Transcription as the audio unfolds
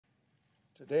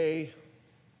Today,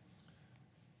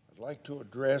 I'd like to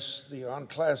address the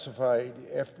unclassified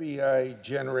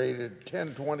FBI-generated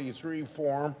 1023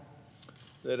 form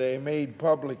that I made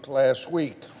public last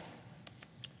week.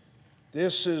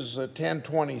 This is a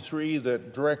 1023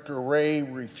 that Director Wray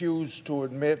refused to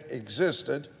admit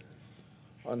existed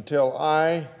until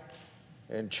I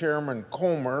and Chairman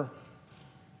Comer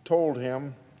told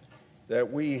him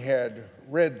that we had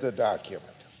read the document.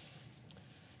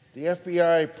 The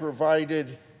FBI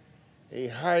provided a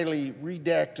highly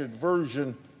redacted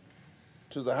version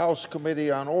to the House Committee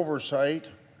on Oversight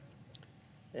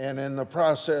and in the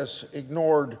process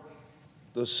ignored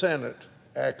the Senate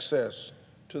access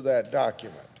to that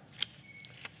document.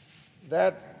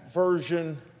 That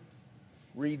version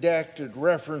redacted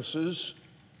references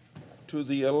to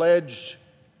the alleged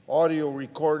audio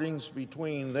recordings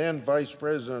between then Vice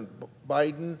President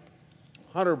Biden,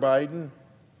 Hunter Biden,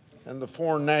 and the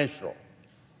foreign national.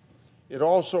 It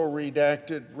also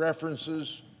redacted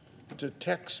references to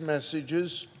text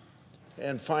messages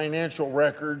and financial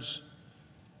records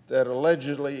that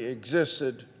allegedly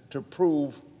existed to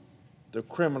prove the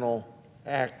criminal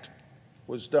act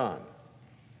was done.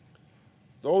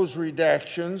 Those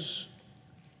redactions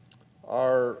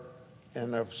are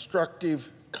an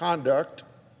obstructive conduct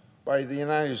by the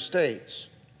United States.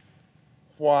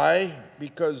 Why?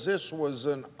 Because this was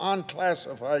an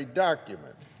unclassified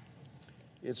document.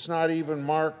 It's not even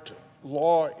marked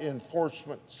law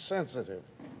enforcement sensitive.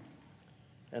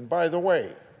 And by the way,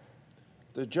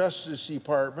 the Justice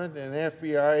Department and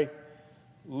FBI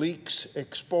leaks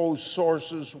exposed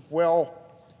sources well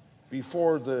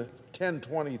before the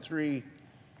 1023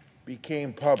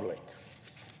 became public.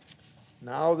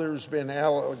 Now there's been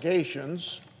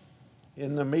allegations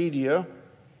in the media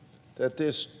that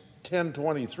this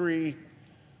 1023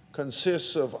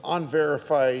 consists of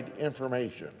unverified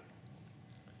information.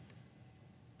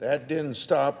 That didn't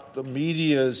stop the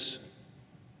media's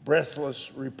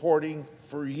breathless reporting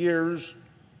for years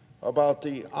about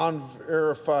the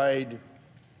unverified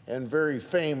and very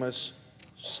famous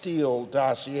Steele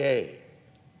dossier.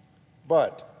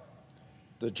 But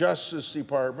the Justice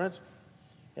Department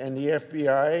and the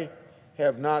FBI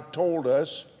have not told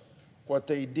us what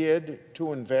they did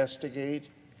to investigate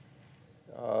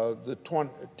the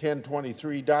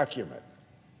 1023 document.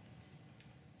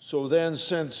 So then,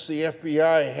 since the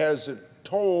FBI hasn't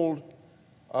told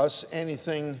us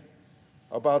anything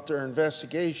about their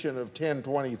investigation of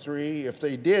 1023, if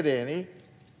they did any,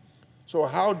 so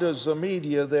how does the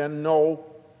media then know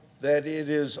that it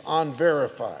is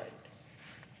unverified?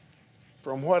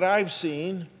 From what I've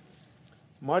seen,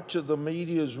 much of the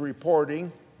media's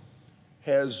reporting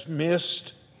has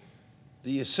missed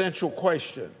the essential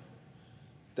question.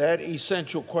 That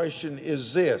essential question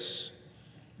is this: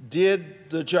 did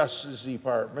the Justice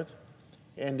Department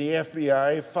and the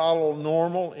FBI follow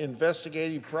normal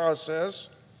investigative process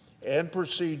and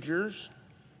procedures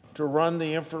to run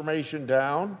the information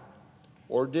down,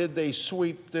 or did they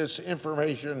sweep this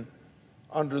information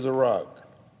under the rug?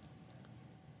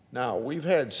 Now, we've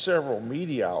had several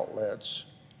media outlets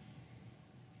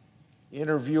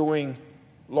interviewing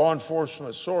law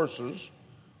enforcement sources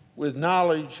with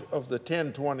knowledge of the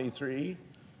 1023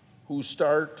 who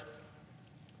start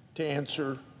to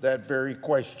answer that very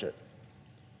question.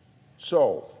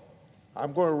 So,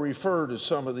 I'm going to refer to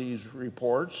some of these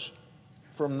reports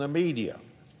from the media.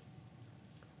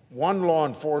 One law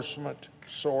enforcement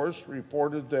source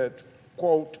reported that,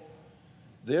 quote,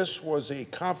 this was a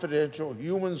confidential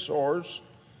human source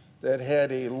that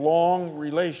had a long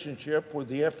relationship with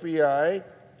the FBI,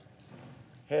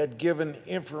 had given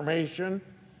information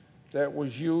that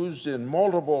was used in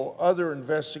multiple other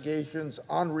investigations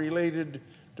unrelated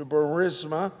to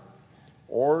Burisma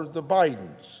or the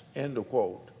Bidens, end of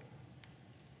quote.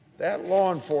 That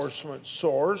law enforcement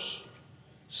source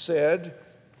said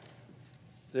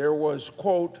there was,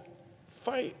 quote,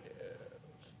 fight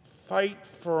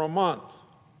for a month,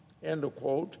 end of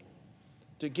quote,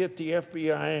 to get the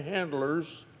FBI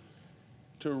handlers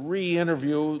to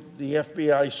re-interview the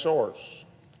FBI source.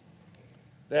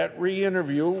 That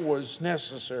re-interview was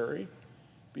necessary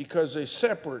because a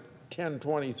separate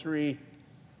 1023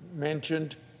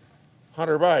 mentioned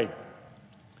Hunter Biden.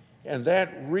 And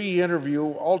that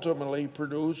re-interview ultimately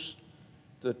produced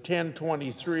the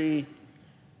 1023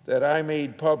 that I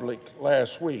made public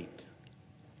last week.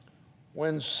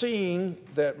 When seeing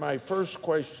that, my first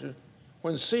question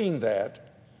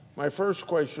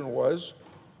was,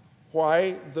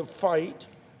 why the fight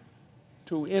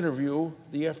to interview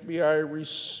the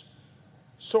FBI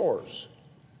source?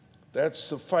 That's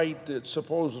the fight that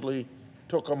supposedly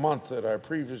took a month that I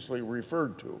previously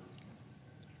referred to.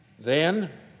 Then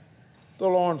the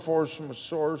law enforcement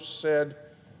source said,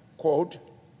 quote,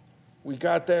 "We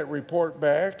got that report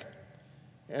back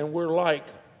and we're like,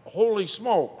 holy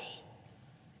smokes,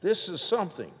 this is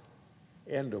something,"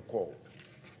 end of quote.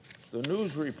 The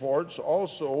news reports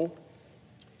also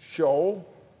show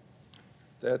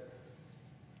that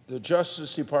the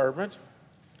Justice Department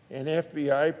and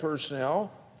FBI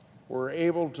personnel were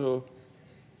able to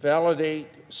validate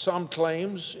some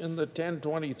claims in the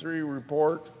 1023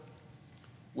 report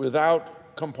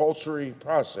without compulsory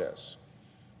process.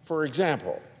 For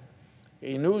example,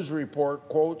 a news report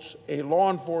quotes a law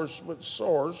enforcement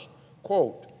source,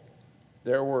 quote,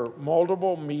 "There were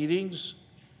multiple meetings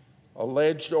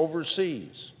alleged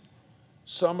overseas.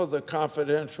 Some of the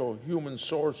confidential human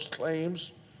source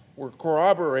claims were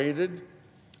corroborated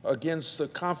against the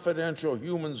confidential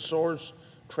human source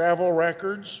travel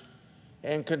records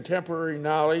and contemporary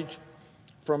knowledge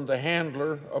from the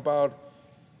handler about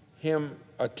him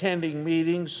attending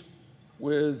meetings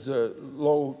with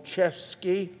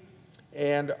Lochevsky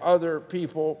and other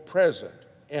people present,"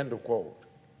 end of quote.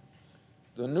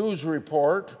 The news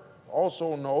report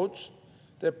also notes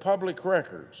that public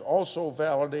records also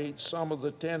validate some of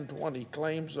the 1020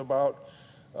 claims about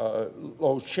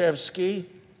Lochevsky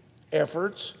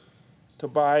efforts to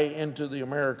buy into the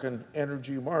American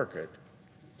energy market.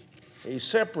 A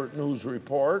separate news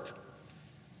report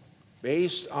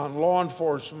based on law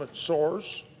enforcement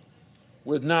source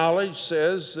with knowledge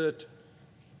says that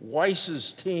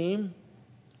Weiss's team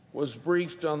was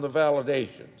briefed on the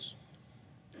validations,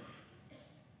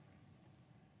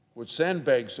 which then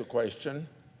begs the question,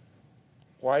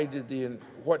 what did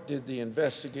the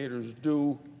investigators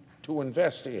do to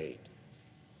investigate?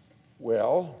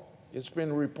 Well, it's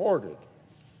been reported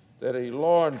that a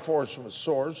law enforcement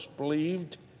source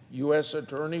believed U.S.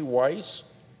 Attorney Weiss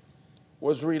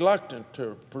was reluctant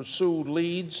to pursue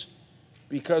leads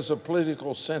because of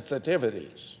political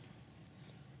sensitivities.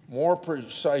 More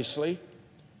precisely,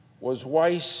 was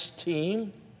Weiss'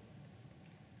 team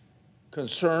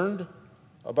concerned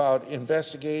about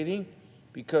investigating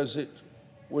because it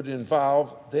would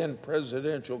involve then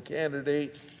presidential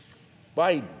candidate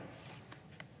Biden?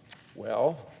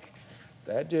 Well,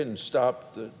 that didn't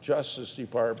stop the Justice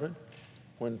Department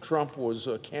when Trump was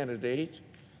a candidate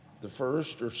the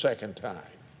first or second time.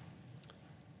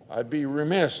 I'd be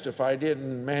remiss if I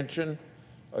didn't mention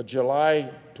a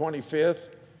July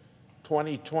 25th,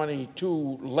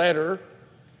 2022 letter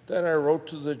that I wrote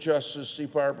to the Justice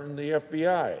Department and the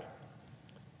FBI.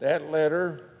 That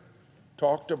letter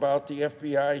talked about the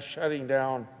FBI shutting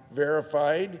down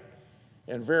verified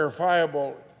and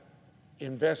verifiable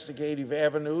investigative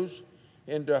avenues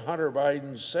into Hunter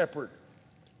Biden separate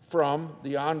from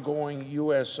the ongoing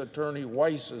U.S. Attorney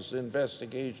Weiss's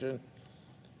investigation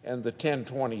and the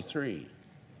 1023.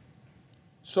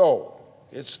 So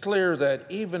it's clear that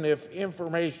even if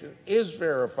information is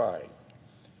verified,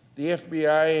 the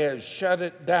FBI has shut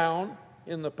it down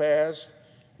in the past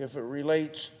if it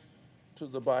relates to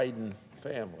the Biden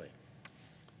family.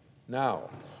 Now,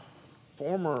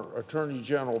 former Attorney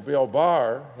General Bill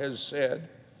Barr has said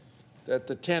that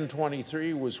the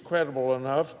 1023 was credible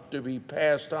enough to be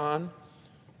passed on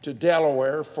to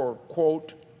Delaware for,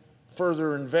 quote,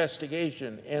 further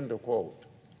investigation, end of quote.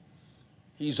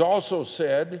 He's also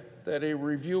said that a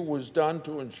review was done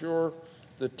to ensure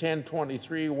the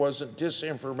 1023 wasn't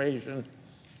disinformation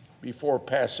before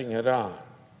passing it on.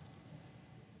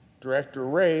 Director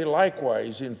Wray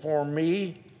likewise informed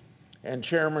me and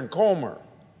Chairman Comer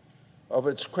of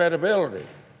its credibility,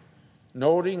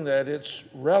 noting that it's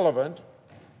relevant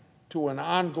to an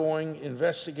ongoing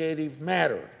investigative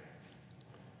matter.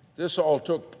 This all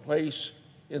took place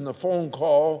in the phone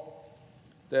call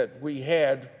that we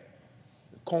had,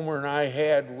 Comer and I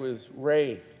had with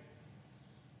Wray.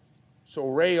 So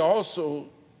Wray also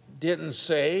didn't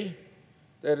say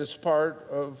that it's part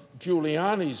of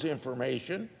Giuliani's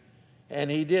information,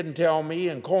 and he didn't tell me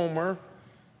and Comer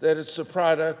that it's the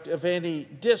product of any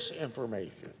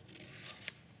disinformation.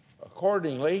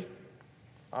 Accordingly,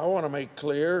 I want to make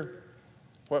clear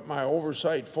what my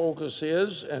oversight focus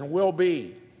is and will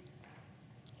be: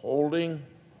 holding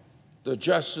the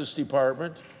Justice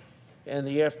Department and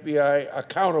the FBI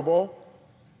accountable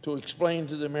to explain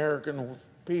to the American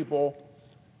people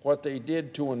what they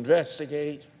did to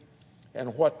investigate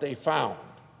and what they found.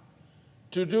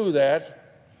 To do that,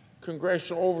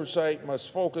 congressional oversight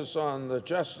must focus on the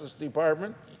Justice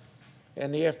Department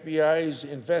and the FBI's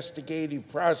investigative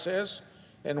process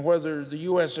and whether the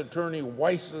U.S. Attorney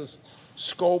Weiss's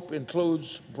scope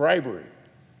includes bribery.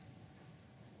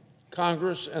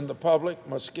 Congress and the public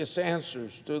must get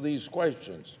answers to these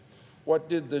questions What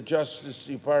did the Justice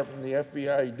Department and the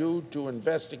FBI do to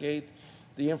investigate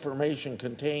the information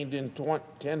contained in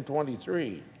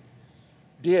 1023?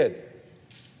 Did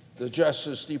the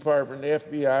Justice Department and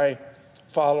FBI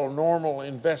follow normal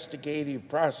investigative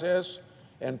process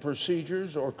and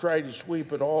procedures, or try to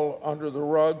sweep it all under the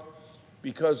rug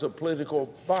because of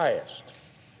political bias?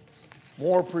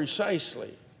 More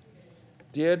precisely,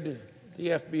 did the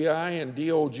FBI and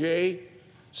DOJ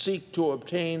seek to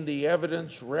obtain the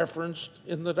evidence referenced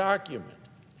in the document?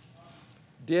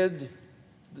 Did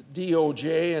the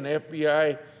DOJ and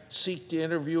FBI seek to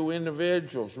interview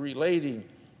individuals relating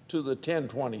to the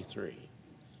 1023?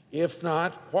 If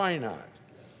not, why not?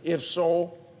 If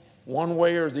so, one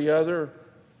way or the other,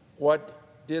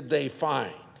 what did they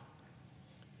find?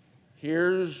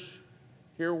 Here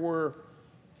we're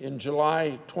in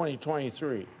July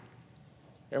 2023,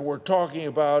 and we're talking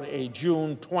about a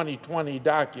June 2020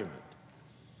 document.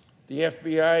 The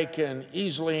FBI can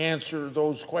easily answer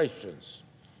those questions.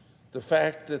 The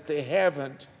fact that they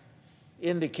haven't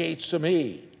indicates to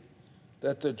me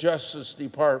that the Justice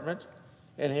Department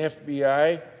and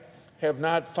FBI have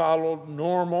not followed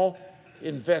normal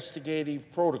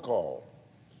investigative protocol.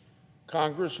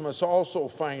 Congress must also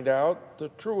find out the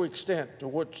true extent to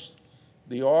which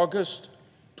the August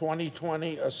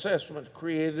 2020 assessment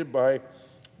created by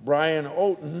Brian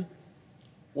Oten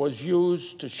was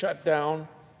used to shut down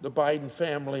the Biden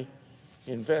family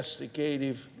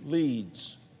investigative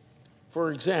leads.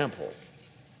 For example,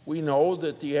 we know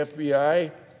that the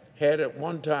FBI had at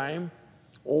one time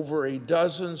over a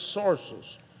dozen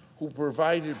sources who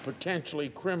provided potentially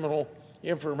criminal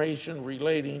information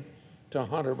relating to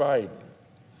Hunter Biden.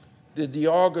 Did the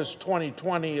August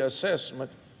 2020 assessment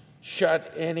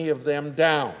shut any of them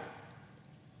down?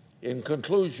 In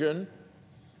conclusion,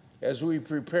 as we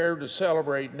prepare to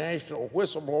celebrate National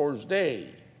Whistleblowers Day,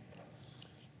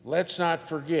 let's not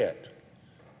forget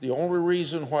the only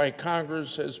reason why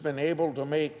Congress has been able to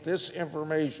make this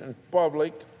information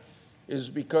public is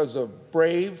because of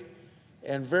brave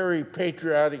and very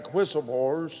patriotic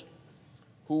whistleblowers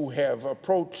who have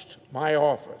approached my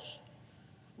office.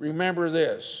 Remember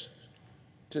this: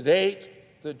 to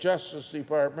date, the Justice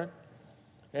Department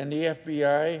and the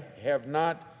FBI have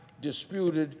not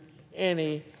disputed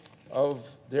any of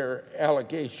their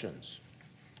allegations.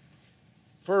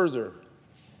 Further,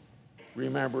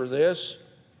 remember this,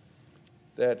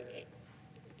 that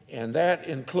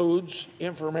includes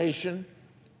information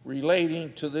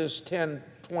relating to this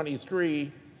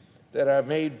 1023 that I've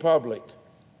made public.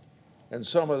 And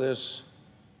some of this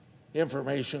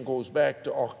information goes back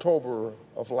to October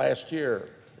of last year.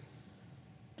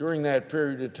 During that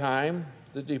period of time,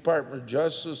 the Department of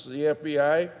Justice, the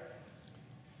FBI,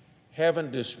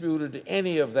 haven't disputed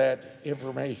any of that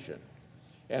information.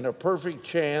 And a perfect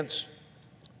chance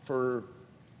for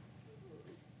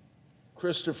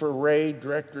Christopher Wray,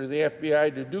 director of the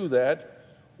FBI, to do that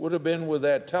would have been with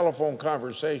that telephone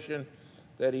conversation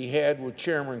that he had with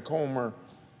Chairman Comer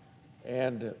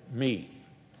and me.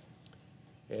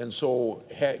 And so,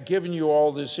 giving you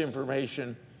all this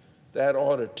information, that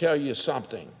ought to tell you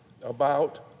something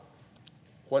about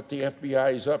what the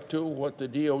FBI is up to, what the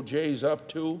DOJ is up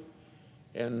to,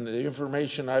 and the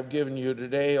information I've given you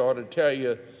today ought to tell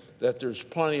you that there's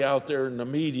plenty out there in the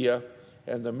media,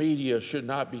 and the media should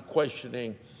not be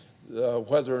questioning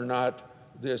whether or not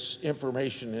this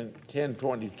information in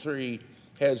 1023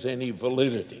 has any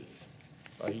validity.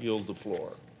 I yield the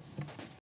floor.